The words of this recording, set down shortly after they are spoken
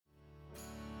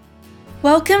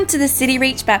Welcome to the City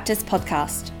Reach Baptist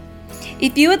podcast.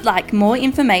 If you would like more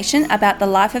information about the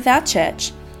life of our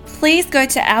church, please go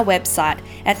to our website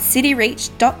at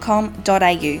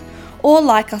cityreach.com.au or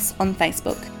like us on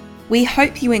Facebook. We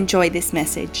hope you enjoy this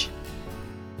message.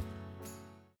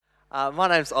 My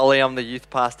name's Ollie, I'm the youth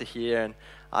pastor here, and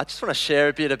I just want to share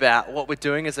a bit about what we're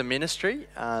doing as a ministry.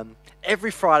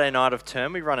 Every Friday night of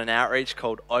term, we run an outreach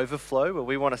called Overflow, where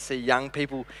we want to see young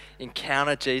people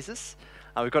encounter Jesus.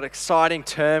 We've got an exciting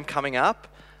term coming up.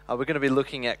 We're going to be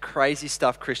looking at crazy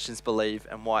stuff Christians believe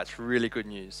and why it's really good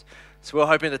news. So we're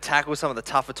hoping to tackle some of the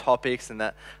tougher topics and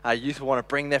that our youth will want to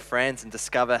bring their friends and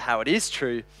discover how it is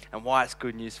true and why it's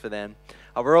good news for them.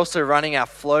 We're also running our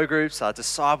flow groups, our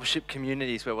discipleship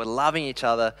communities where we're loving each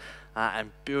other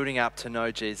and building up to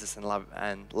know Jesus and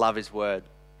love His Word.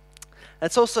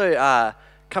 It's also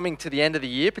coming to the end of the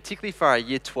year, particularly for our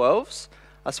Year 12s.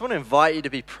 I just want to invite you to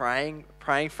be praying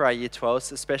for our Year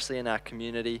 12s, especially in our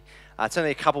community. It's only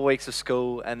a couple of weeks of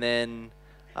school and then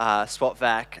SWAT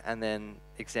vac and then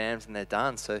exams and they're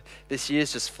done. So this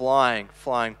year's just flying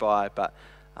by. But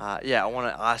I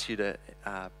want to ask you to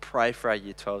pray for our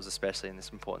Year 12s, especially in this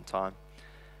important time.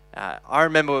 I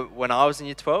remember when I was in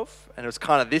Year 12, and it was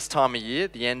kind of this time of year,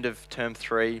 the end of term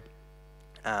 3,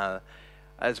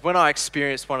 as when I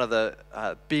experienced one of the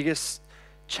biggest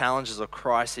challenges or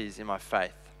crises in my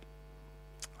faith.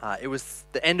 It was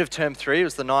the end of term 3, it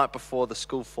was the night before the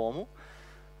school formal,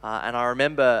 and I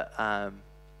remember a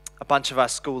bunch of our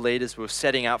school leaders were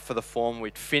setting up for the form.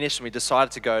 We'd finished and we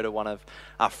decided to go to one of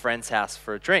our friends' house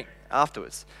for a drink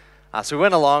afterwards. So we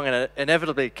went along and it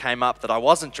inevitably came up that I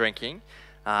wasn't drinking,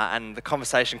 and the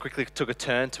conversation quickly took a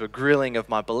turn to a grilling of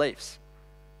my beliefs.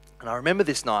 And I remember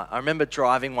this night, I remember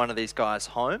driving one of these guys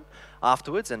home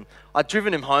afterwards, and I'd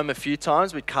driven him home a few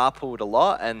times. We'd carpooled a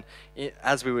lot, and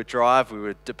as we would drive, we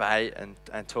would debate and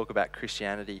talk about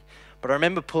Christianity. But I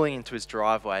remember pulling into his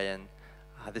driveway and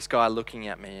this guy looking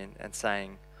at me and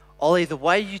saying, "Ollie, the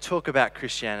way you talk about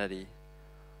Christianity,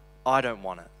 I don't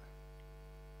want it.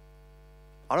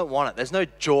 I don't want it. There's no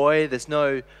joy, there's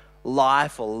no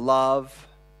life or love."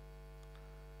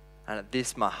 And at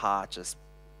this, my heart just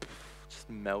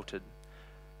melted.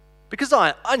 Because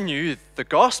I knew the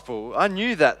gospel. I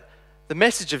knew that the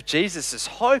message of Jesus is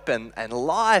hope and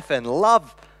life and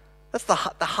love. That's the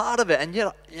heart of it. And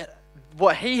yet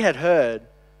what he had heard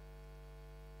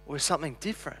was something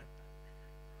different.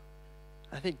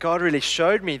 I think God really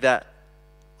showed me that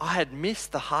I had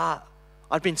missed the heart.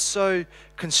 I'd been so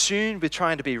consumed with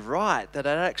trying to be right that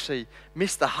I'd actually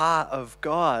missed the heart of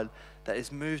God that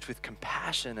is moved with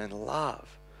compassion and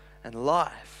love and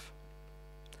life.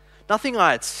 Nothing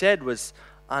I had said was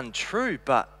untrue,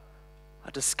 but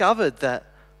I discovered that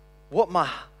my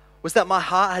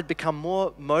heart had become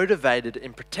more motivated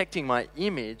in protecting my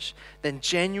image than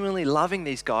genuinely loving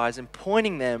these guys and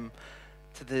pointing them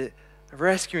to the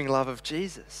rescuing love of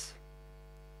Jesus.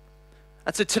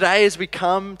 And so today, as we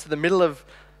come to the middle of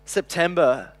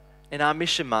September in our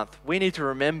mission month, we need to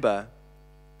remember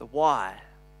the why.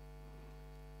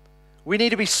 We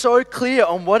need to be so clear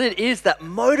on what it is that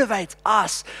motivates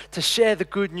us to share the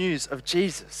good news of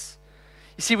Jesus.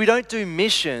 You see, we don't do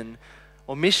mission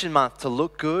or mission month to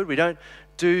look good. We don't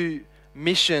do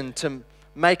mission to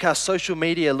make our social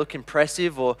media look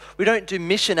impressive, or we don't do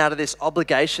mission out of this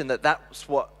obligation that that's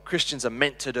what Christians are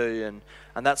meant to do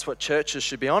and that's what churches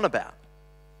should be on about.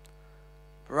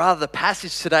 But rather, the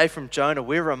passage today from Jonah,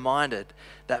 we're reminded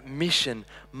that mission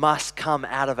must come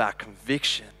out of our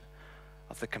conviction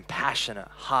of the compassionate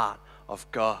heart of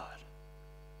God.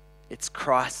 It's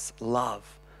Christ's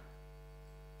love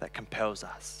that compels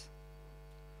us.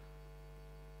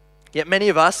 Yet many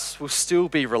of us will still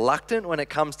be reluctant when it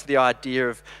comes to the idea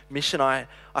of mission. I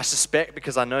suspect,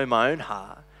 because I know my own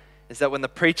heart, is that when the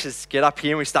preachers get up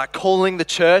here and we start calling the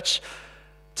church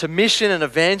to mission and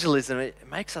evangelism, it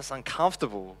makes us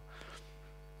uncomfortable.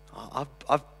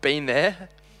 I've been there.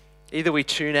 Either we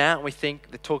tune out and we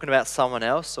think they're talking about someone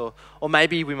else, or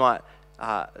maybe we might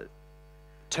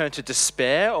turn to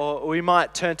despair, or we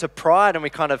might turn to pride and we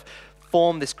kind of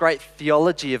form this great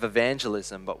theology of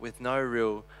evangelism, but with no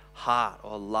real heart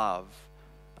or love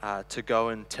to go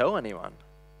and tell anyone.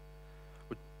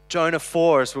 Jonah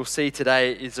 4, as we'll see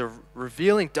today, is a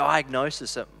revealing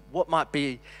diagnosis of what might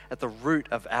be at the root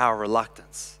of our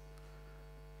reluctance.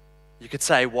 You could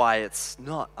say why it's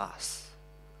not us.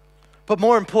 But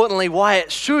more importantly, why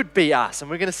it should be us. And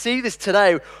we're going to see this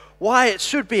today, why it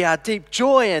should be our deep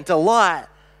joy and delight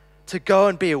to go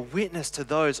and be a witness to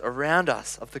those around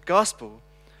us of the gospel.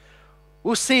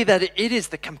 We'll see that it is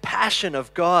the compassion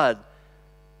of God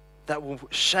that will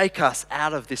shake us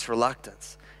out of this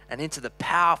reluctance and into the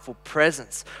powerful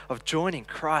presence of joining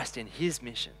Christ in his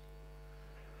mission.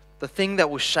 The thing that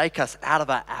will shake us out of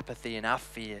our apathy and our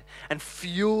fear and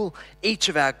fuel each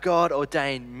of our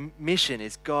God-ordained mission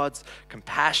is God's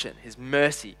compassion, his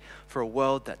mercy for a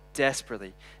world that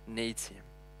desperately needs him.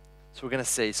 So we're going to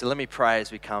see. So let me pray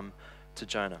as we come to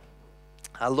Jonah.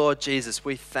 Our Lord Jesus,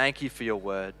 we thank you for your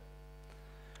word.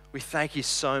 We thank you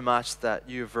so much that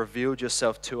you have revealed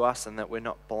yourself to us and that we're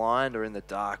not blind or in the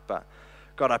dark. But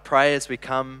God, I pray as we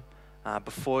come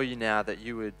before you now that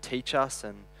you would teach us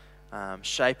and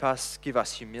shape us, give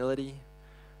us humility,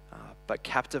 but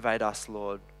captivate us,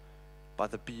 Lord, by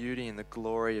the beauty and the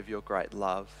glory of your great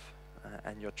love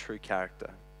and your true character.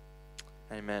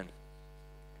 Amen.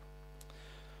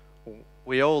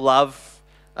 We all love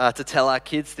to tell our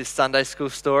kids this Sunday school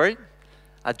story.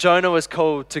 Jonah was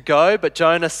called to go, but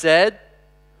Jonah said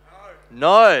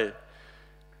no.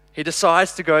 He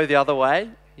decides to go the other way.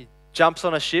 He jumps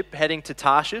on a ship heading to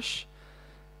Tarshish.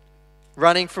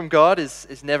 Running from God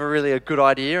is never really a good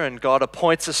idea, and God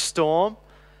appoints a storm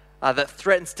that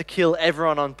threatens to kill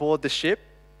everyone on board the ship.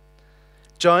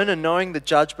 Jonah, knowing the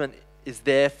judgment is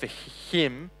there for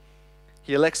him,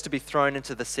 he elects to be thrown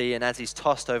into the sea, and as he's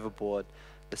tossed overboard,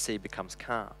 the sea becomes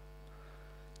calm.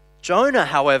 Jonah,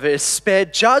 however, is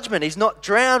spared judgment. He's not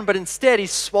drowned, but instead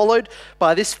he's swallowed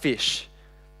by this fish.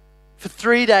 For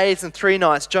 3 days and 3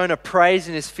 nights, Jonah prays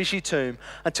in his fishy tomb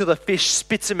until the fish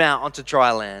spits him out onto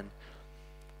dry land.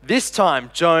 This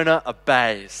time, Jonah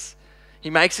obeys.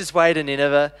 He makes his way to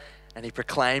Nineveh and he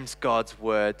proclaims God's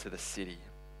word to the city.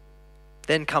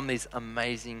 Then come these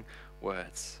amazing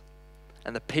words.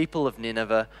 And the people of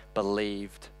Nineveh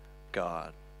believed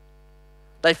God.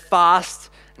 They fast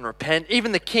and repent.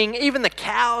 Even the king, even the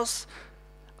cows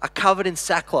are covered in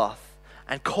sackcloth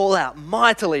and call out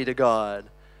mightily to God.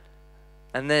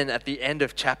 And then at the end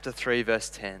of chapter 3, verse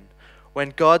 10,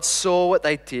 when God saw what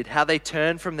they did, how they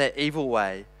turned from their evil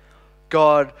way,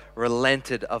 God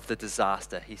relented of the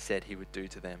disaster he said he would do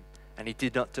to them, and he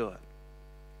did not do it.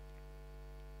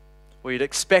 Well, you'd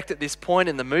expect at this point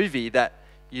in the movie that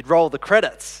you'd roll the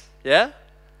credits, yeah?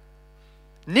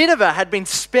 Nineveh had been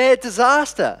spared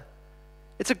disaster.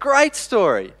 It's a great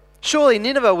story. Surely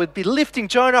Nineveh would be lifting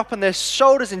Jonah up on their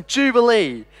shoulders in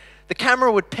jubilee. The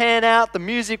camera would pan out, the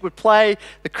music would play,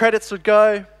 the credits would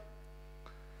go.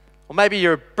 Or maybe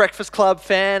you're a Breakfast Club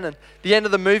fan and at the end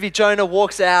of the movie, Jonah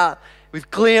walks out with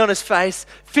glee on his face,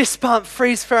 fist pump,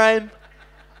 freeze frame.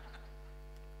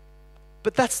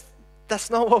 But that's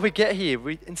not what we get here.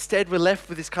 Instead, we're left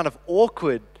with this kind of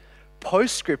awkward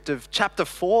postscript of chapter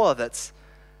 4 that's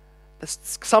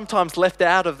sometimes left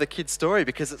out of the kid's story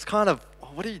because it's kind of,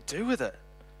 what do you do with it?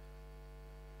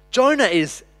 Jonah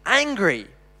is angry.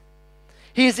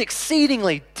 He is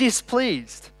exceedingly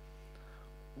displeased.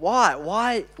 Why?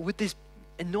 Why would this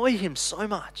annoy him so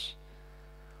much?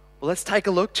 Well, let's take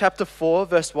a look. Chapter 4,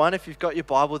 verse 1. If you've got your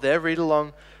Bible there, read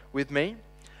along with me.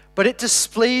 But it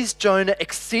displeased Jonah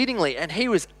exceedingly, and he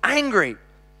was angry.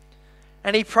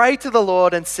 And he prayed to the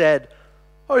Lord and said,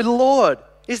 "O Lord,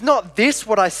 is not this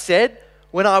what I said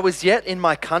when I was yet in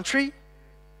my country?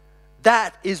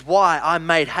 That is why I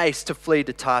made haste to flee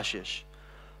to Tarshish.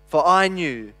 For I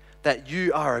knew that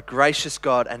you are a gracious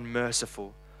God and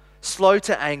merciful, slow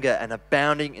to anger and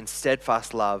abounding in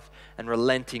steadfast love and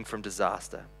relenting from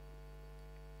disaster."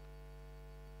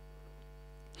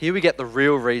 Here we get the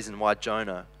real reason why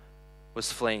Jonah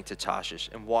was fleeing to Tarshish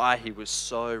and why he was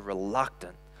so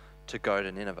reluctant to go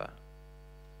to Nineveh.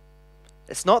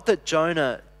 It's not that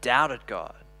Jonah doubted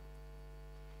God,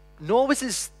 nor was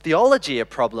his theology a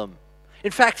problem.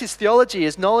 In fact, his theology,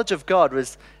 his knowledge of God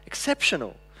was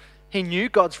exceptional. He knew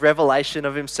God's revelation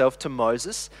of himself to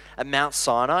Moses at Mount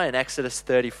Sinai in Exodus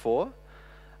 34.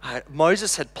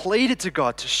 Moses had pleaded to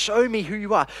God to show me who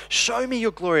you are, show me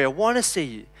your glory, I want to see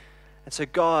you. And so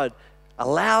God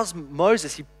allows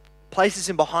Moses, he places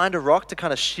him behind a rock to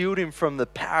kind of shield him from the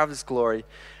power of his glory.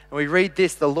 And we read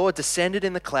this: the Lord descended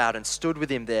in the cloud and stood with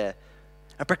him there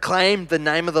and proclaimed the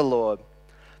name of the Lord.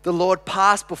 The Lord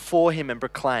passed before him and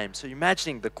proclaimed. So you're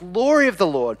imagining the glory of the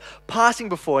Lord passing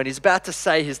before, and he's about to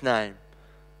say his name.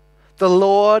 The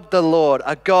Lord,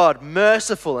 a God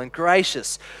merciful and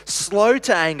gracious, slow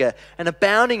to anger and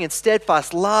abounding in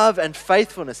steadfast love and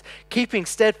faithfulness, keeping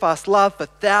steadfast love for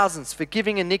thousands,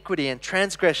 forgiving iniquity and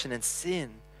transgression and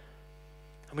sin.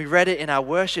 And we read it in our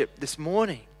worship this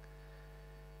morning.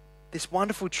 This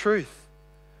wonderful truth.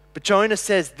 But Jonah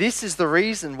says this is the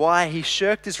reason why he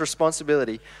shirked his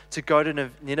responsibility to go to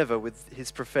Nineveh with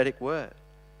his prophetic word.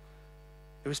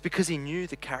 It was because he knew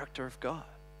the character of God.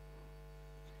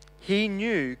 He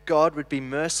knew God would be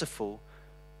merciful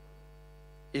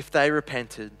if they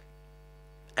repented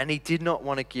And he did not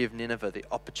want to give Nineveh the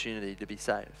opportunity to be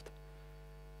saved.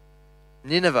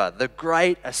 Nineveh, the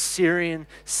great Assyrian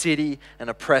city and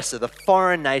oppressor, the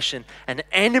foreign nation, an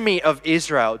enemy of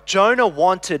Israel. Jonah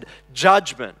wanted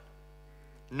judgment,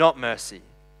 not mercy.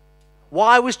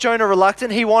 Why was Jonah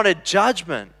reluctant? He wanted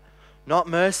judgment, not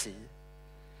mercy.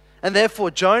 And therefore,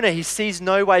 Jonah, he sees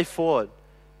no way forward.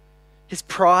 His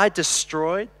pride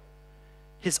destroyed,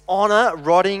 his honor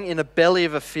rotting in the belly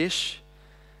of a fish.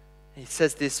 He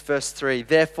says this, verse 3,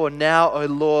 "Therefore now, O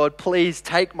Lord, please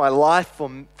take my life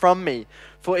from me,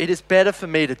 for it is better for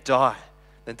me to die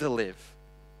than to live."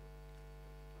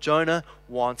 Jonah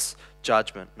wants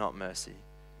judgment, not mercy.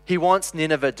 He wants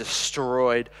Nineveh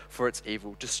destroyed for its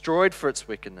evil, destroyed for its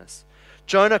wickedness.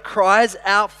 Jonah cries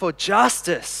out for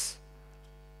justice.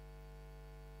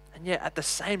 And yet at the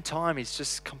same time, he's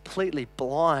just completely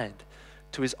blind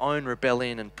to his own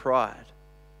rebellion and pride.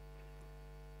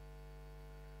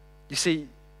 You see,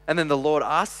 and then the Lord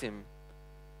asks him,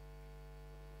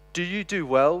 "Do you do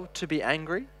well to be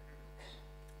angry?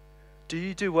 Do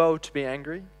you do well to be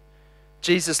angry?"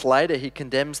 Jesus later, he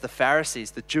condemns the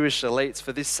Pharisees, the Jewish elites,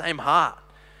 for this same heart.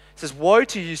 He says, "Woe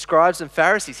to you, scribes and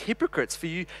Pharisees, hypocrites, for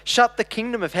you shut the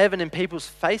kingdom of heaven in people's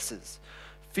faces.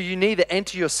 For you neither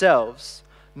enter yourselves,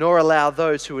 nor allow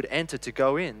those who would enter to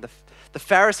go in." The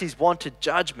Pharisees wanted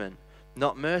judgment,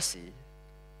 not mercy.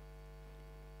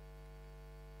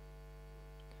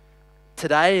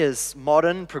 Today, as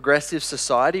modern progressive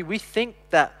society, we think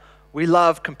that we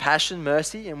love compassion,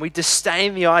 mercy, and we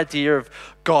disdain the idea of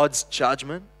God's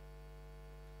judgment.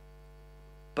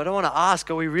 But I want to ask,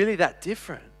 are we really that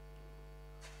different?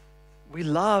 We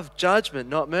love judgment,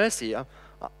 not mercy.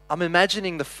 I'm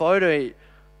imagining the photo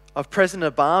of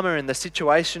President Obama in the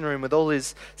Situation Room with all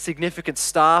his significant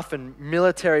staff and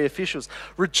military officials,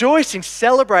 rejoicing,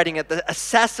 celebrating at the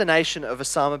assassination of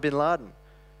Osama bin Laden.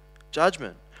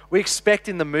 Judgment. We expect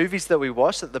in the movies that we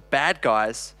watch that the bad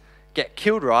guys get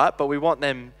killed, right? But we want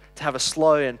them to have a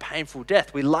slow and painful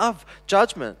death. We love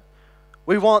judgment.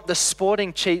 We want the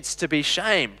sporting cheats to be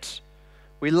shamed.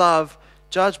 We love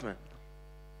judgment.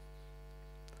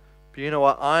 But you know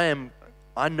what?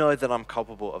 I know that I'm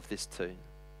culpable of this too.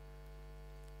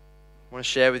 I want to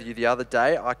share with you, the other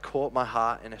day, I caught my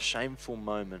heart in a shameful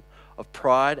moment of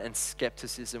pride and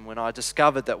skepticism when I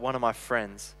discovered that one of my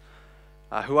friends,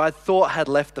 who I thought had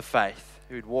left the faith,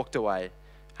 who'd walked away,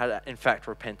 had in fact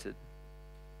repented.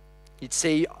 You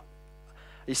see,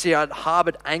 I'd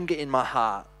harbored anger in my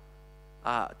heart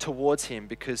towards him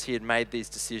because he had made these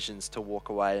decisions to walk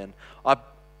away. And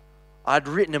I'd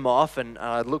written him off, and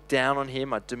I looked down on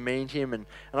him, I demeaned him, and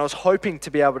I was hoping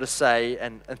to be able to say,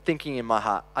 and thinking in my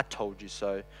heart, "I told you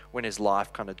so," when his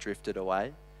life kind of drifted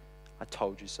away. I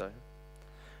told you so.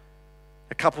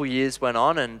 A couple years went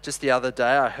on, and just the other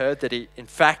day I heard that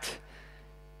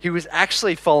he was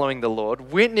actually following the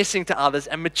Lord, witnessing to others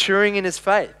and maturing in his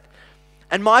faith.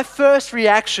 And my first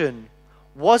reaction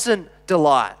wasn't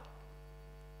delight.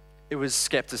 It was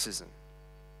skepticism.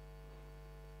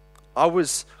 I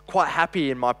was quite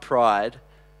happy in my pride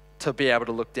to be able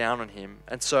to look down on him.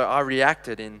 And so I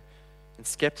reacted in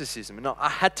skepticism. And I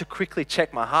had to quickly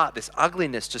check my heart. This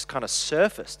ugliness just kind of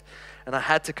surfaced, and I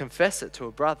had to confess it to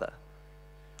a brother.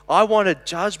 I wanted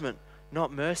judgment,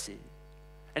 not mercy.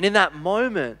 And in that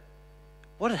moment,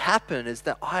 what had happened is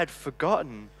that I had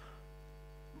forgotten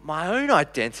my own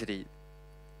identity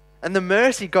and the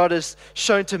mercy God has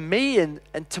shown to me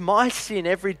and to my sin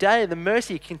every day. The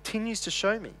mercy He continues to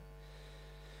show me.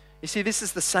 You see, this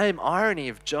is the same irony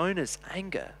of Jonah's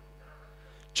anger.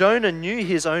 Jonah knew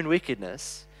his own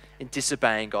wickedness in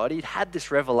disobeying God. He'd had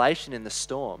this revelation in the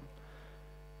storm.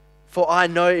 "For I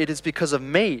know it is because of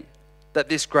me that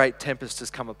this great tempest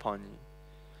has come upon you."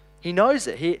 He knows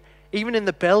it. Even in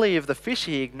the belly of the fish,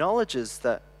 he acknowledges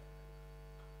that,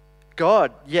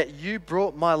 "God, yet you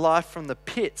brought my life from the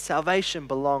pit. Salvation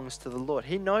belongs to the Lord."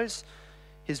 He knows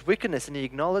his wickedness and he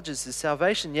acknowledges his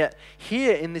salvation. Yet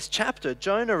here in this chapter,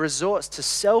 Jonah resorts to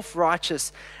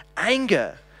self-righteous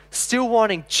anger, still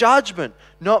wanting judgment,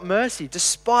 not mercy,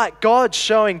 despite God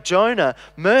showing Jonah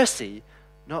mercy,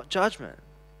 not judgment.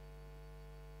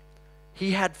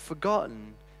 He had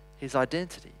forgotten his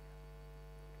identity.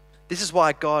 This is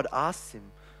why God asks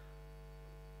him,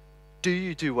 "Do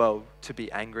you do well to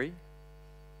be angry?"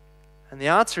 And the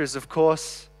answer is, of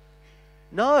course,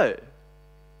 no.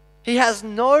 He has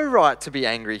no right to be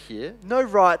angry here, no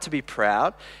right to be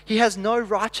proud. He has no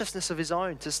righteousness of his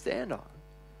own to stand on.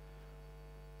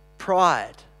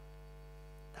 Pride,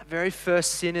 that very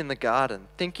first sin in the garden,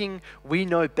 thinking we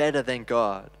know better than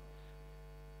God,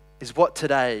 is what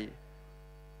today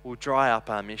will dry up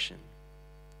our mission.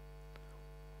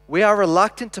 We are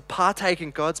reluctant to partake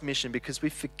in God's mission because we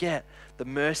forget the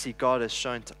mercy God has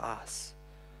shown to us.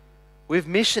 We have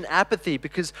mission apathy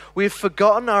because we have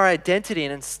forgotten our identity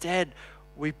and instead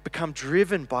we become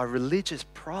driven by religious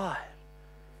pride.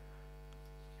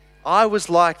 I was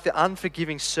like the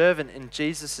unforgiving servant in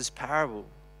Jesus' parable.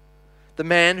 The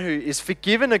man who is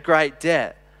forgiven a great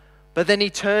debt, but then he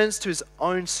turns to his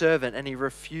own servant and he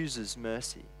refuses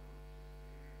mercy.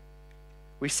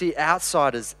 We see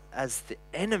outsiders as the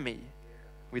enemy.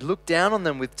 We look down on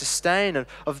them with disdain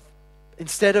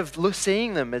instead of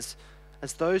seeing them as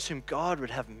those whom God would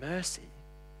have mercy.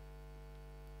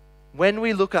 When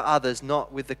we look at others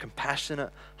not with the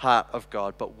compassionate heart of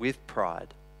God, but with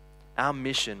pride, our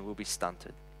mission will be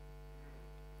stunted.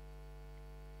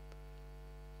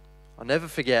 I'll never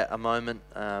forget a moment.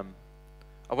 I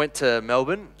went to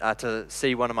Melbourne to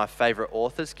see one of my favourite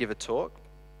authors give a talk.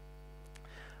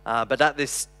 But at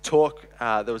this talk,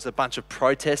 there was a bunch of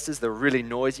protesters. They were really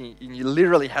noisy, and you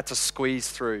literally had to squeeze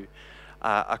through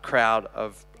a crowd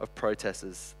of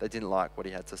protesters. They didn't like what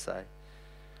he had to say.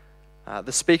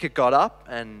 The speaker got up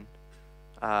and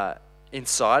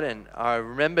inside, and I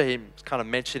remember him kind of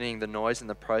mentioning the noise and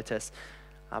the protest.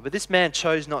 But this man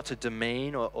chose not to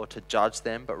demean or to judge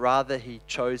them, but rather he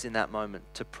chose in that moment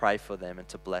to pray for them and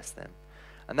to bless them.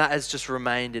 And that has just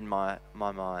remained in my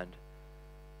mind.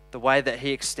 The way that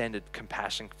he extended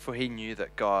compassion, for he knew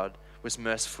that God was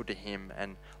merciful to him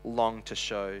and longed to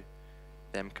show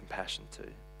them compassion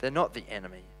too. They're not the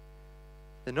enemy.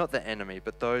 They're not the enemy,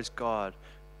 but those God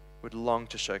would long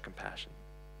to show compassion.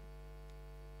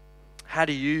 How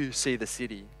do you see the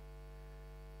city?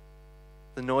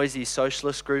 The noisy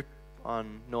socialist group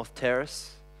on North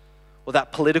Terrace? Or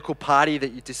that political party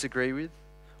that you disagree with?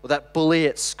 Or that bully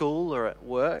at school or at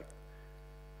work?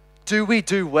 Do we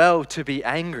do well to be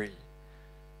angry?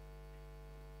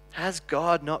 Has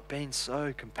God not been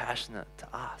so compassionate to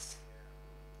us?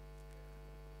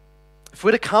 If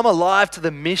we're to come alive to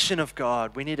the mission of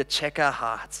God, we need to check our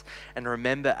hearts and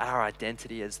remember our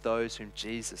identity as those whom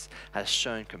Jesus has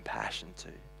shown compassion to.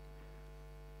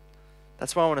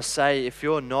 That's why I want to say, if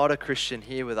you're not a Christian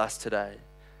here with us today,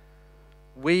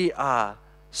 we are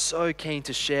so keen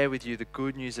to share with you the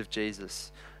good news of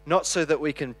Jesus, not so that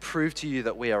we can prove to you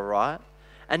that we are right,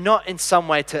 and not in some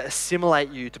way to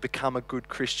assimilate you to become a good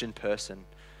Christian person,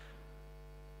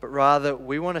 but rather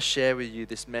we want to share with you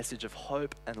this message of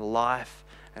hope and life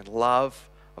and love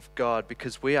of God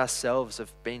because we ourselves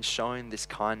have been shown this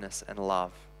kindness and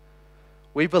love.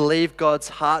 We believe God's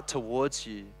heart towards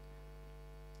you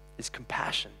is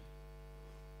compassion.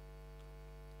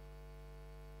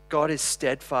 God is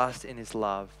steadfast in his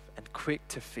love and quick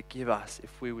to forgive us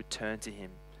if we would turn to him.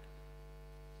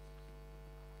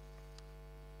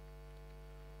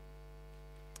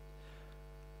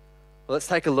 Well, let's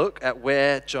take a look at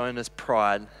where Jonah's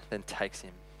pride then takes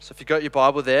him. So if you've got your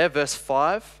Bible there, verse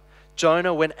 5,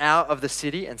 Jonah went out of the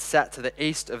city and sat to the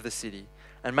east of the city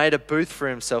and made a booth for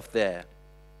himself there.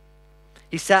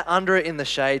 He sat under it in the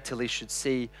shade till he should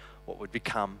see what would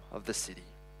become of the city.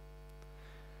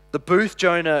 The booth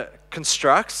Jonah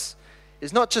constructs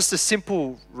is not just a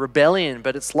simple rebellion,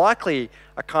 but it's likely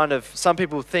a kind of, some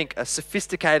people think, a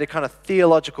sophisticated kind of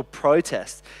theological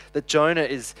protest that Jonah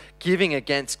is giving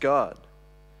against God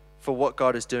for what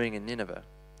God is doing in Nineveh.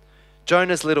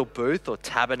 Jonah's little booth or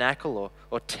tabernacle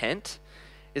or tent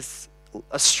is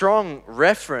a strong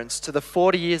reference to the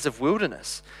 40 years of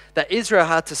wilderness that Israel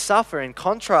had to suffer in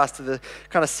contrast to the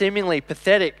kind of seemingly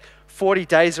pathetic 40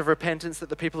 days of repentance that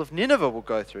the people of Nineveh will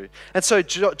go through. And so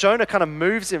Jonah kind of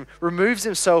removes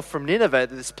himself from Nineveh,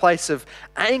 this place of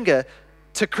anger,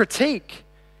 to critique.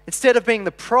 Instead of being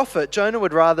the prophet, Jonah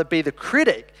would rather be the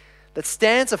critic that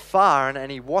stands afar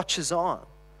and he watches on.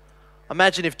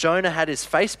 Imagine if Jonah had his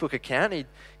Facebook account,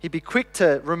 he'd be quick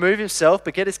to remove himself,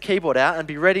 but get his keyboard out and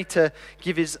be ready to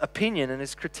give his opinion and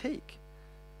his critique.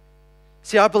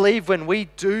 See, I believe when we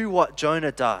do what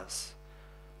Jonah does,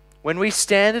 when we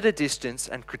stand at a distance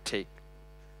and critique,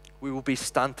 we will be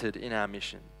stunted in our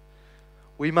mission.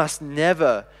 We must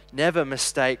never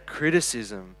mistake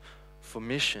criticism for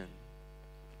mission.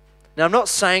 Now, I'm not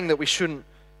saying that we shouldn't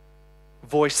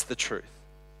voice the truth.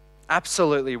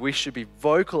 Absolutely, we should be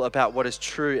vocal about what is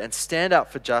true and stand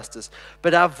up for justice,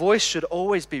 but our voice should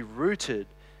always be rooted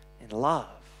in love.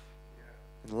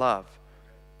 In love.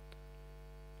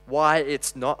 Why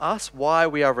it's not us, why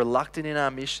we are reluctant in our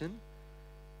mission,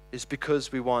 is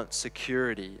because we want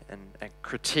security and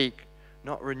critique,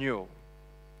 not renewal.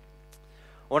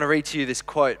 I want to read to you this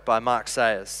quote by Mark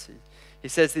Sayers. He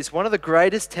says this: one of the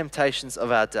greatest temptations of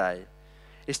our day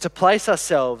is to place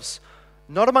ourselves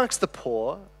not amongst the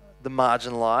poor, the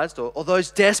marginalized or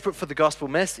those desperate for the gospel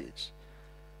message,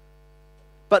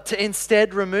 but to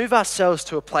instead remove ourselves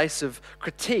to a place of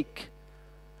critique,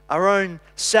 our own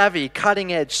savvy,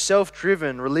 cutting-edge,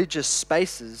 self-driven religious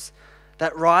spaces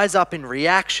that rise up in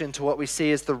reaction to what we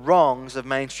see as the wrongs of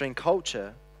mainstream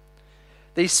culture.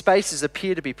 These spaces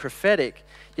appear to be prophetic,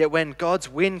 yet when God's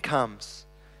wind comes,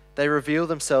 they reveal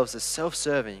themselves as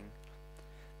self-serving.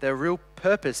 Their real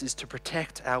purpose is to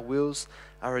protect our wills,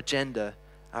 our agenda,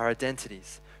 our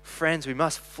identities. Friends, we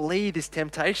must flee this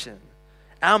temptation.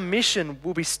 Our mission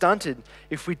will be stunted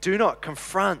if we do not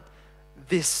confront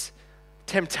this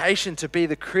temptation to be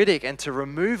the critic and to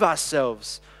remove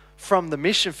ourselves from the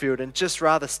mission field and just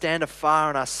rather stand afar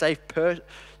on our safe perch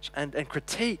and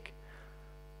critique.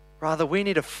 Rather, we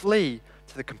need to flee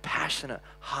to the compassionate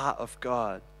heart of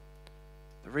God.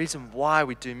 The reason why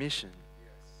we do mission.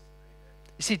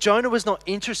 You see, Jonah was not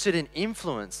interested in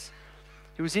influence.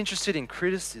 He was interested in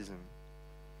criticism.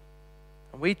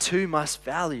 And we too must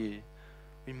value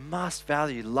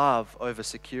love over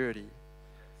security.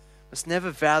 We must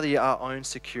never value our own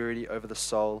security over the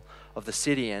soul of the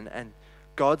city. And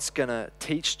God's going to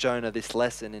teach Jonah this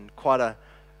lesson in quite a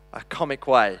comic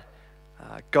way.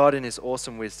 God in his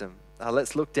awesome wisdom.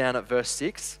 Let's look down at verse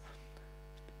 6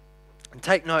 and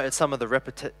take note of some of the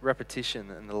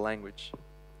repetition in the language.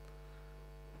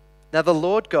 Now the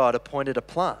Lord God appointed a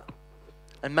plant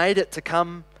and made it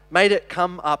come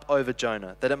up over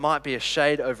Jonah, that it might be a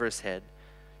shade over his head,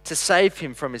 to save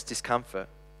him from his discomfort.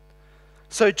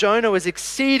 So Jonah was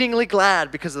exceedingly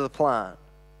glad because of the plant.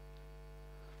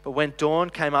 But when dawn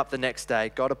came up the next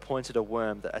day, God appointed a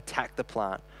worm that attacked the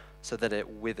plant so that it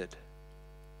withered.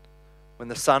 When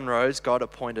the sun rose, God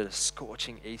appointed a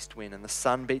scorching east wind, and the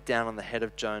sun beat down on the head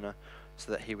of Jonah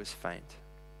so that he was faint.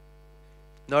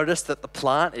 Notice that the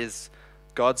plant is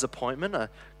God's appointment.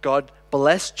 God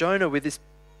blessed Jonah with this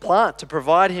plant to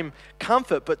provide him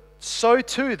comfort, but so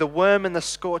too the worm and the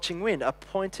scorching wind,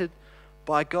 appointed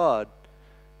by God.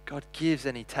 God gives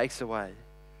and he takes away.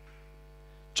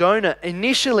 Jonah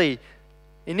initially,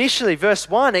 verse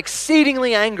 1,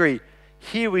 exceedingly angry.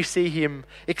 Here we see him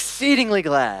exceedingly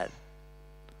glad.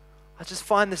 I just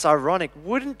find this ironic.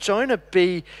 Wouldn't Jonah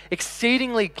be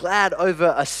exceedingly glad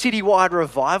over a citywide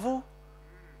revival?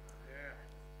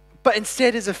 But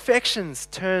instead his affections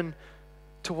turn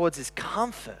towards his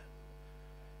comfort.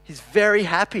 He's very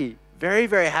happy, very,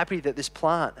 very happy that this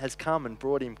plant has come and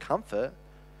brought him comfort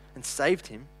and saved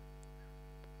him.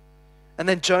 And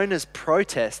then Jonah's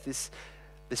protest, this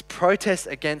protest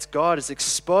against God, is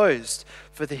exposed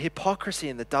for the hypocrisy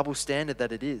and the double standard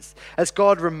that it is. As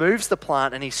God removes the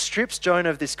plant and he strips Jonah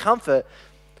of this comfort,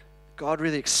 God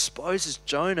really exposes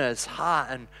Jonah's heart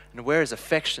and where his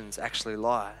affections actually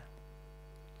lie.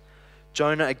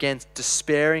 Jonah, again,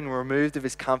 despairing, removed of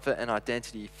his comfort and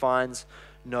identity, finds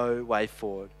no way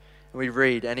forward. And we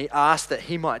read, and he asked that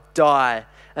he might die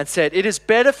and said, "It is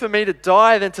better for me to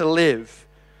die than to live."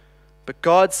 But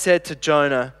God said to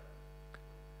Jonah,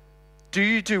 "Do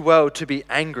you do well to be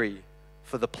angry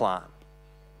for the plant?"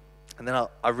 And then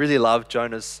I really love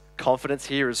Jonah's confidence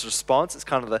here, his response. It's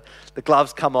kind of the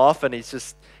gloves come off and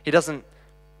he doesn't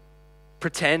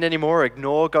pretend anymore,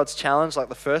 ignore God's challenge like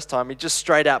the first time. He just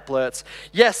straight out blurts,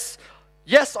 yes,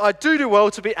 I do well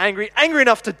to be angry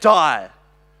enough to die.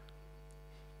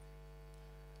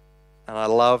 And I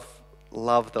love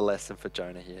the lesson for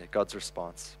Jonah here, God's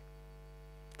response.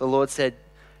 The Lord said,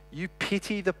 "You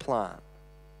pity the plant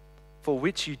for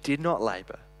which you did not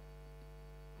labor,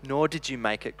 nor did you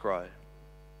make it grow,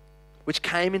 which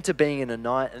came into being in a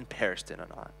night and perished in a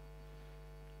night.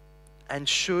 And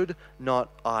should not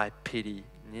I pity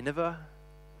Nineveh,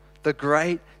 the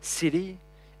great city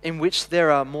in which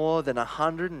there are more than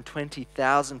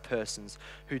 120,000 persons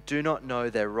who do not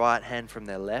know their right hand from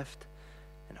their left,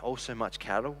 and also much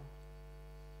cattle?"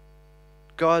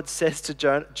 God says to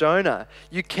Jonah,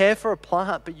 you care for a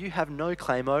plant, but you have no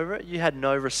claim over it. You had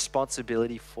no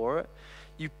responsibility for it.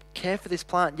 You care for this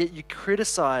plant, yet you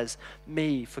criticize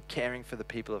me for caring for the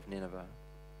people of Nineveh.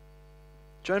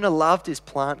 Jonah loved his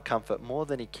plant comfort more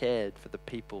than he cared for the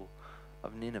people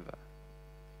of Nineveh.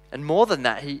 And more than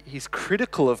that, he's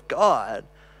critical of God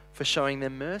for showing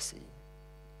them mercy.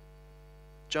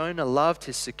 Jonah loved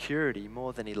his security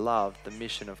more than he loved the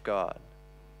mission of God.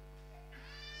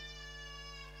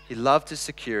 He loved his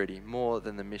security more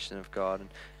than the mission of God.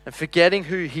 And forgetting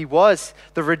who he was,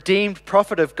 the redeemed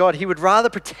prophet of God, he would rather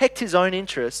protect his own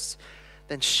interests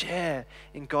than share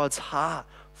in God's heart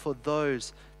for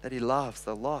those that he loves,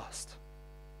 the lost.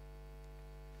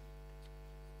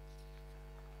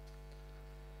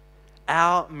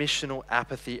 Our missional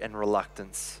apathy and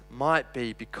reluctance might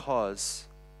be because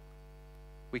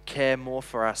we care more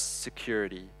for our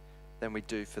security than we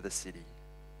do for the city.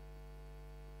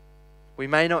 We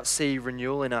may not see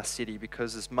renewal in our city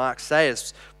because, as Mark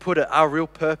Sayers put it, our real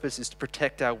purpose is to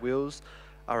protect our wills,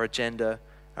 our agenda,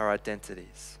 our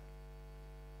identities.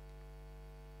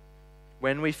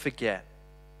 When we forget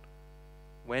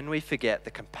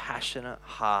the compassionate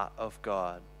heart of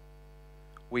God,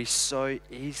 we so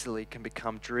easily can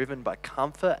become driven by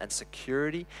comfort and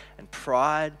security and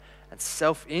pride and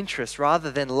self-interest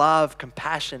rather than love,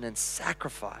 compassion, and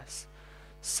sacrifice,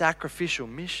 sacrificial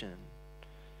mission.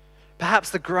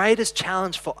 Perhaps the greatest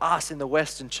challenge for us in the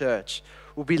Western church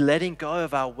will be letting go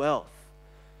of our wealth,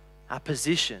 our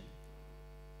position,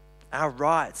 our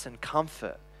rights and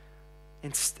comfort,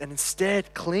 and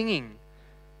instead clinging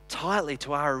tightly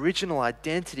to our original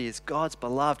identity as God's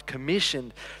beloved,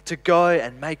 commissioned to go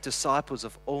and make disciples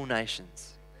of all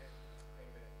nations.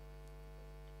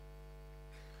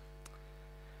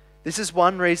 This is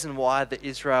one reason why the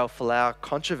Israel Folau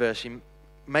controversy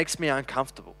makes me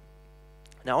uncomfortable.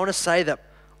 Now, I want to say that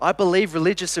I believe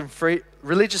religious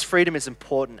freedom is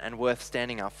important and worth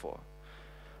standing up for.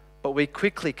 But we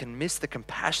quickly can miss the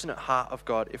compassionate heart of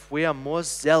God if we are more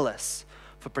zealous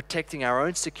for protecting our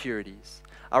own securities,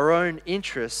 our own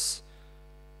interests,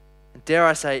 and dare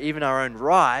I say, even our own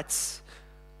rights,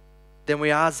 than we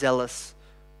are zealous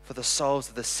for the souls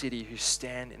of the city who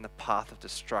stand in the path of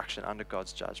destruction under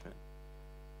God's judgment.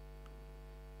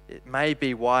 It may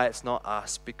be why it's not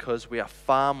us, because we are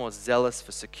far more zealous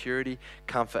for security,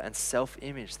 comfort, and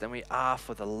self-image than we are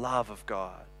for the love of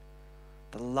God.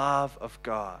 The love of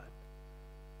God,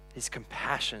 His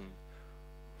compassion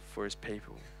for His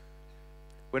people.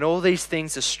 When all these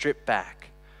things are stripped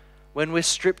back, when we're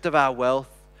stripped of our wealth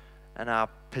and our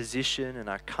position and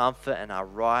our comfort and our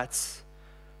rights,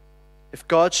 if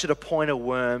God should appoint a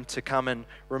worm to come and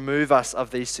remove us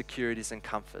of these securities and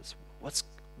comforts,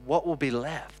 what will be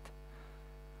left?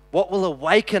 What will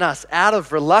awaken us out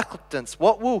of reluctance?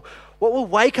 What will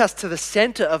wake us to the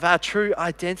center of our true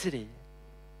identity?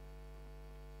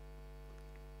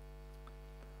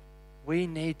 We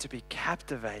need to be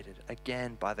captivated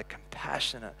again by the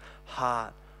compassionate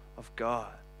heart of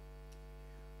God.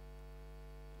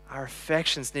 Our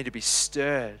affections need to be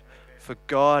stirred for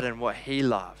God and what He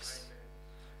loves.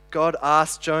 God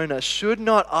asked Jonah, "Should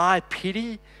not I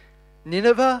pity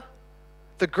Nineveh,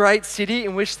 the great city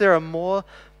in which there are more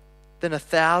than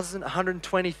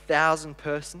 120,000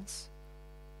 persons?"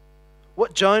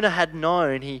 What Jonah had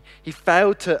known, he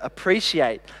failed to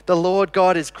appreciate. The Lord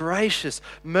God is gracious,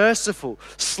 merciful,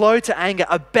 slow to anger,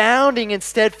 abounding in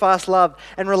steadfast love,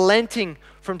 and relenting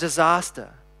from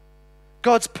disaster.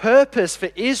 God's purpose for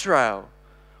Israel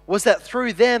was that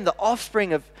through them, the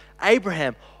offspring of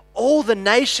Abraham, all the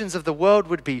nations of the world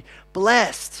would be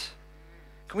blessed.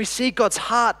 Can we see God's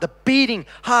heart? The beating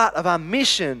heart of our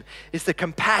mission is the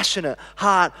compassionate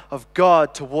heart of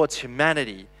God towards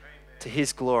humanity, to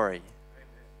His glory.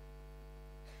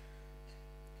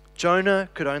 Jonah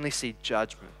could only see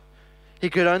judgment. He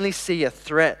could only see a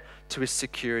threat to his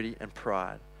security and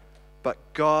pride. But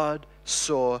God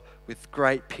saw with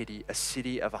great pity a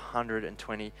city of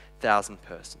 120,000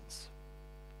 persons.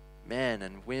 Men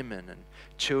and women and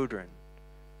children,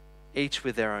 each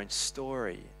with their own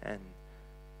story and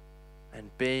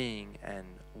being and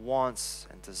wants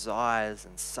and desires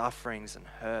and sufferings and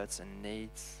hurts and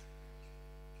needs.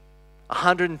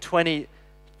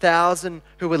 120,000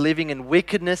 who were living in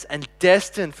wickedness and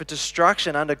destined for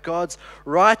destruction under God's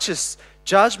righteous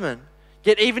judgment.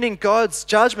 Yet even in God's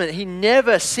judgment, He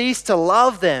never ceased to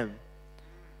love them.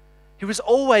 He was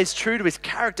always true to His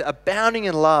character, abounding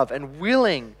in love and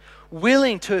willing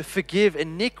to forgive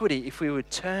iniquity if we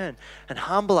would turn and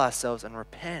humble ourselves and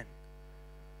repent.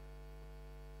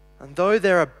 And though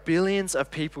there are billions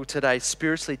of people today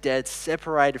spiritually dead,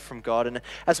 separated from God, and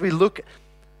as we look at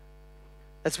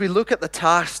the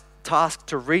task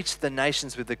to reach the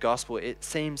nations with the gospel, it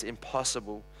seems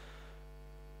impossible.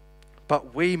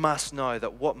 But we must know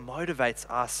that what motivates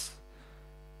us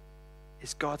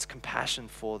is God's compassion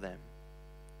for them.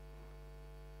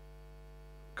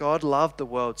 God loved the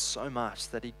world so much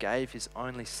that He gave His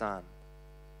only Son,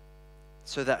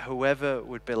 so that whoever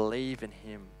would believe in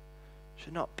Him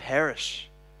should not perish,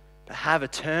 but have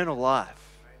eternal life.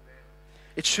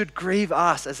 It should grieve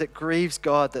us as it grieves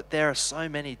God that there are so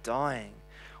many dying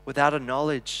without a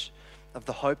knowledge of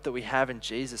the hope that we have in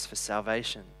Jesus for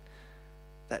salvation,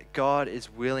 that God is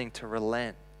willing to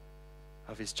relent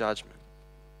of His judgment.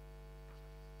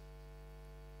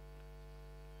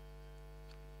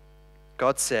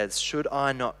 God says, "Should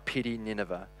I not pity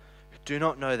Nineveh, who do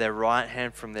not know their right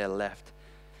hand from their left,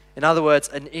 In other words,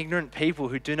 an ignorant people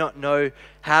who do not know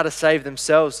how to save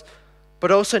themselves,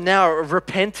 but also now a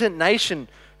repentant nation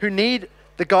who need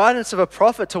the guidance of a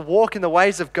prophet to walk in the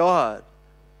ways of God.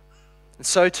 And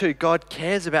so too, God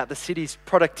cares about the city's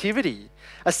productivity,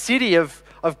 a city of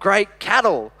great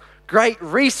cattle, great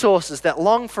resources that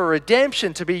long for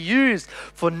redemption to be used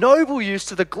for noble use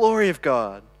to the glory of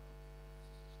God.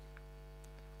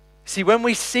 See, when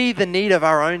we see the need of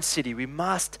our own city, we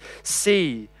must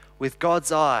see with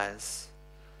God's eyes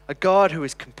a God who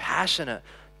is compassionate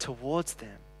towards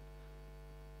them.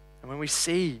 And when we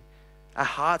see, our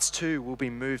hearts too will be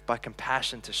moved by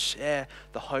compassion to share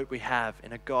the hope we have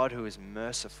in a God who is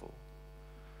merciful.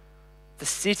 The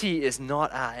city is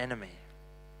not our enemy,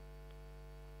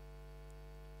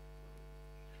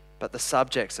 but the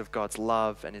subjects of God's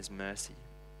love and his mercy.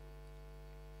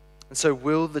 And so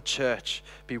will the church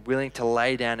be willing to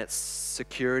lay down its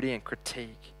security and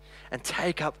critique and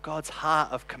take up God's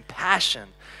heart of compassion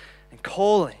and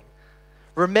calling?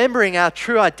 Remembering our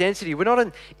true identity. We're not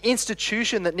an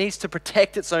institution that needs to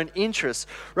protect its own interests.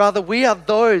 Rather, we are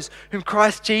those whom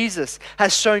Christ Jesus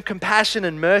has shown compassion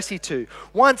and mercy to.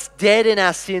 Once dead in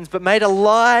our sins, but made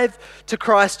alive to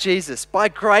Christ Jesus by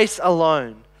grace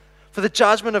alone. For the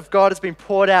judgment of God has been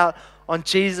poured out on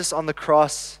Jesus on the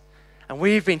cross, and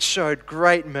we've been showed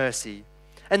great mercy.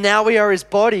 And now we are his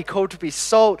body, called to be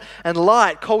salt and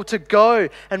light, called to go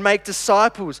and make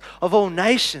disciples of all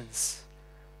nations.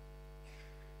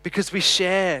 Because we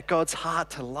share God's heart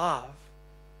to love.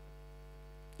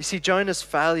 You see, Jonah's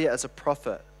failure as a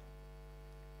prophet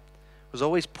was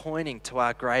always pointing to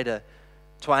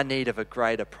our need of a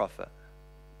greater prophet,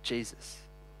 Jesus.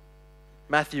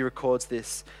 Matthew records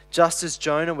this: just as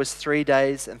Jonah was 3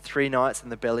 days and 3 nights in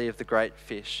the belly of the great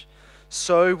fish,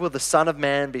 so will the Son of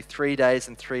Man be 3 days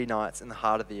and 3 nights in the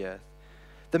heart of the earth.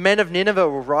 The men of Nineveh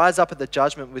will rise up at the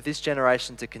judgment with this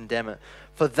generation to condemn it,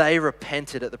 for they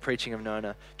repented at the preaching of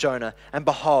Jonah, and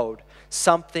behold,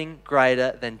 something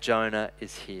greater than Jonah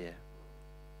is here.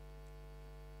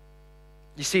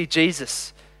 You see,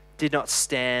 Jesus did not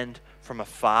stand from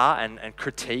afar and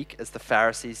critique as the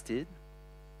Pharisees did.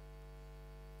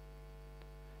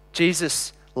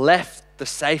 Jesus left the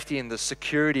safety and the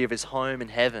security of his home in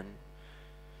heaven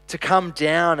to come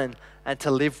down and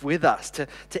to live with us, to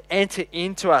enter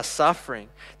into our suffering,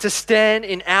 to stand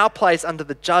in our place under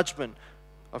the judgment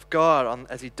of God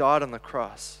as he died on the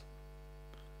cross.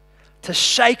 To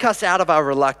shake us out of our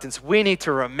reluctance, we need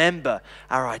to remember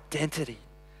our identity.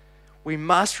 We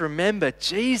must remember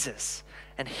Jesus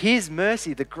and his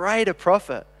mercy, the greater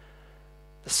prophet,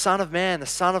 the Son of Man, the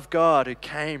Son of God who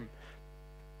came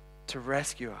to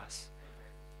rescue us.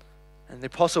 And the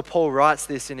Apostle Paul writes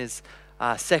this in his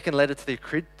second letter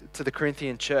to the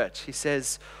Corinthian church. He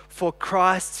says, "For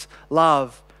Christ's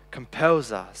love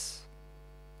compels us,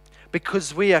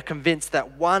 because we are convinced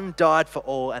that one died for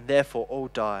all, and therefore all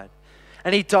died.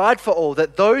 And he died for all,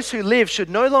 that those who live should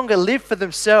no longer live for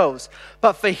themselves,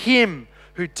 but for him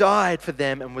who died for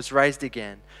them and was raised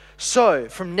again. So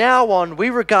from now on,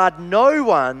 we regard no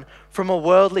one from a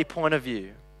worldly point of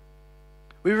view."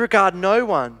 We regard no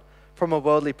one from a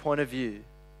worldly point of view.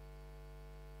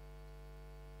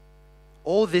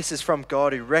 All this is from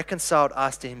God, who reconciled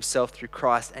us to himself through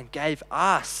Christ and gave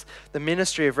us the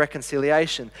ministry of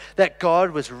reconciliation, that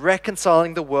God was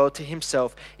reconciling the world to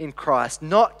himself in Christ,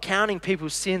 not counting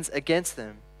people's sins against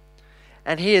them.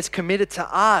 And he has committed to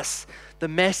us the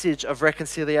message of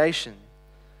reconciliation.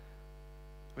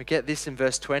 We get this in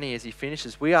verse 20 as he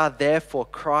finishes. "We are therefore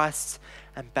Christ's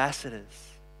ambassadors,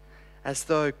 as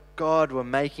though God were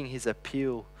making his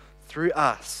appeal through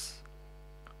us.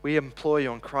 We implore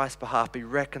you on Christ's behalf, be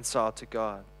reconciled to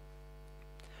God."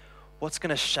 What's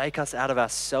going to shake us out of our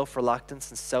self-reluctance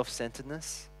and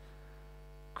self-centeredness?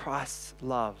 Christ's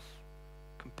love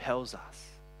compels us.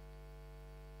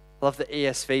 I love the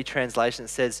ESV translation. It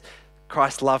says,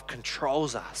 Christ's love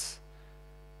controls us.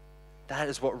 That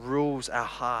is what rules our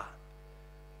heart.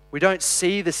 We don't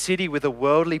see the city with a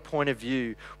worldly point of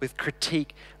view, with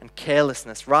critique and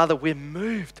carelessness. Rather, we're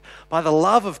moved by the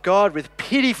love of God with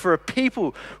pity for a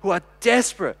people who are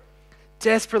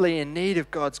desperately in need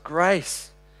of God's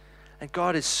grace. And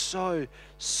God is so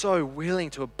willing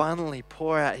to abundantly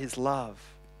pour out his love.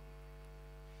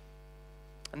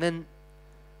 And then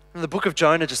the book of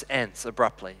Jonah just ends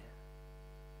abruptly.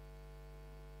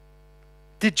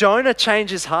 Did Jonah change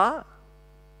his heart?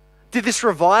 Did this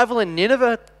revival in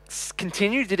Nineveh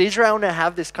continue? Did Israel now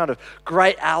have this kind of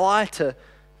great ally to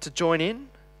join in?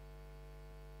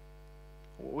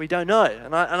 We don't know.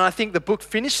 And I think the book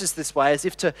finishes this way, as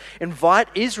if to invite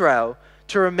Israel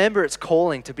to remember its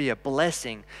calling to be a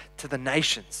blessing to the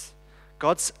nations.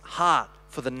 God's heart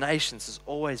for the nations has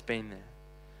always been there.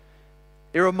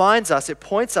 It reminds us, it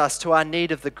points us to our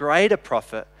need of the greater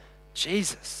prophet,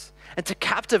 Jesus, and to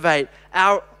captivate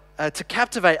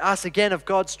us again of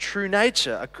God's true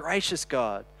nature, a gracious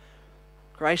God,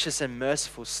 gracious and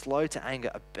merciful, slow to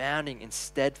anger, abounding in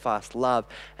steadfast love,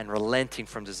 and relenting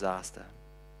from disaster.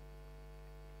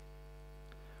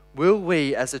 Will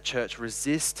we as a church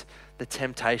resist the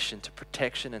temptation to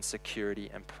protection and security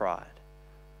and pride?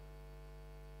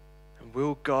 And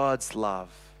will God's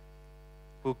love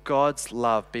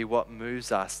be what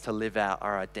moves us to live out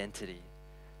our identity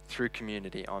through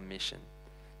community on mission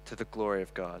to the glory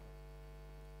of God?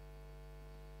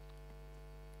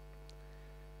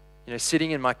 You know,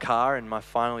 sitting in my car in my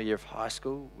final year of high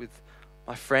school with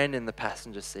my friend in the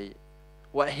passenger seat,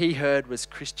 what he heard was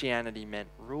Christianity meant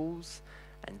rules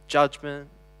and judgment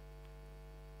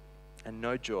and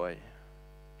no joy.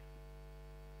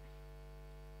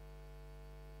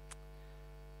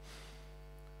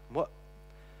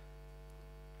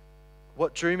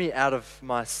 What drew me out of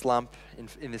my slump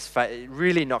in this faith, it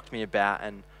really knocked me about,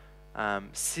 and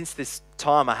since this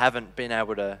time I haven't been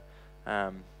able to,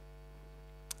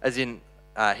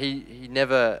 he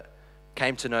never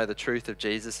came to know the truth of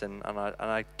Jesus, and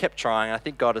I kept trying. I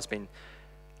think God has been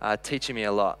teaching me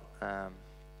a lot.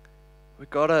 We've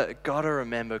got to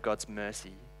remember God's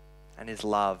mercy and His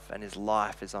love and His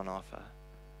life is on offer.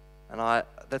 And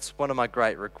that's one of my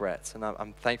great regrets, and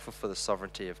I'm thankful for the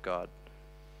sovereignty of God.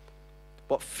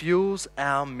 What fuels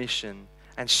our mission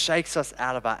and shakes us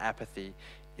out of our apathy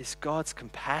is God's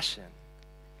compassion,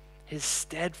 His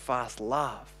steadfast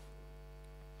love.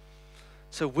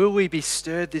 So will we be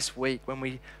stirred this week when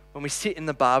we sit in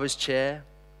the barber's chair,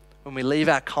 when we leave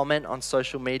our comment on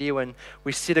social media, when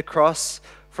we sit across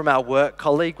from our work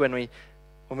colleague, when we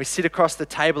sit across the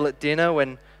table at dinner,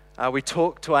 when we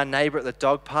talk to our neighbour at the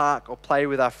dog park or play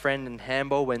with our friend in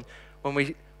handball, when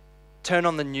we turn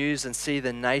on the news and see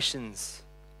the nations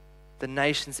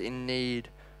in need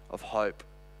of hope?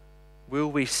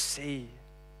 Will we see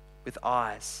with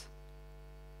eyes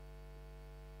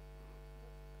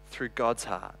through God's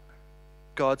heart,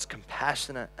 God's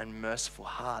compassionate and merciful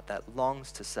heart that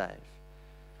longs to save?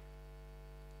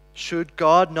 Should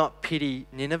God not pity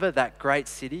Nineveh, that great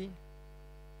city?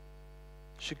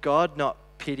 Should God not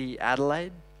pity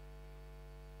Adelaide?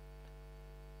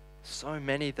 So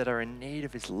many that are in need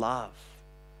of His love.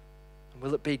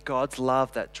 Will it be God's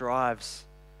love that drives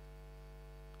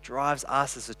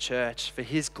us as a church for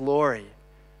His glory?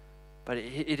 But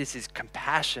it is His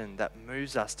compassion that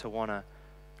moves us to want to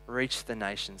reach the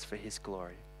nations for His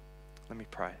glory. Let me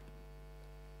pray.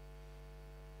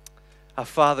 Our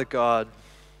Father God,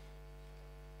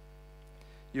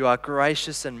 You are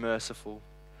gracious and merciful,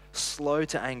 slow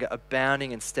to anger,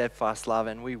 abounding in steadfast love,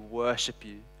 and we worship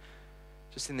You.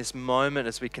 Just in this moment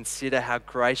as we consider how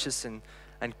gracious and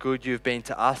good You have been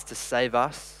to us to save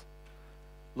us.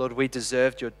 Lord, we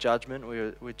deserved Your judgment.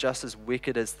 We're just as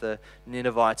wicked as the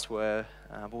Ninevites were,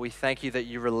 but we thank You that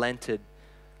You relented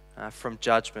from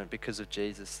judgment because of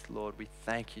Jesus. Lord, we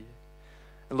thank You.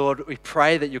 And Lord, we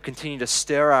pray that You'll continue to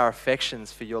stir our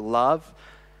affections for Your love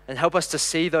and help us to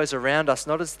see those around us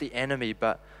not as the enemy,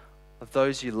 but of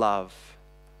those You love.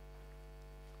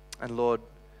 And Lord,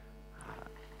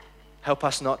 help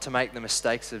us not to make the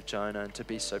mistakes of Jonah and to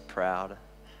be so proud.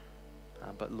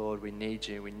 But Lord, we need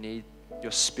You. We need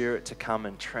Your Spirit to come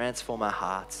and transform our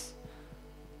hearts.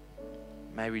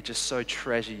 May we just so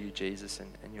treasure You, Jesus,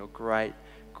 and Your great,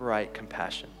 great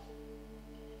compassion.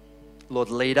 Lord,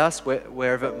 lead us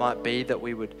wherever it might be that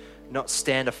we would not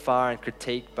stand afar and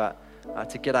critique, but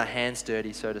to get our hands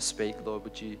dirty, so to speak. Lord,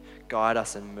 would You guide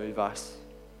us and move us?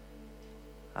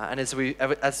 And as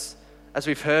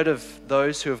we've heard of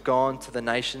those who have gone to the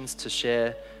nations to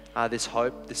share this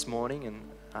hope this morning and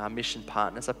our mission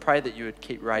partners, I pray that You would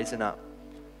keep raising up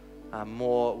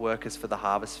more workers for the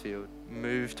harvest field,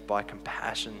 moved by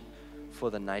compassion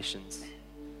for the nations.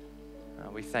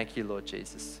 We thank You, Lord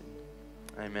Jesus.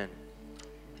 Amen.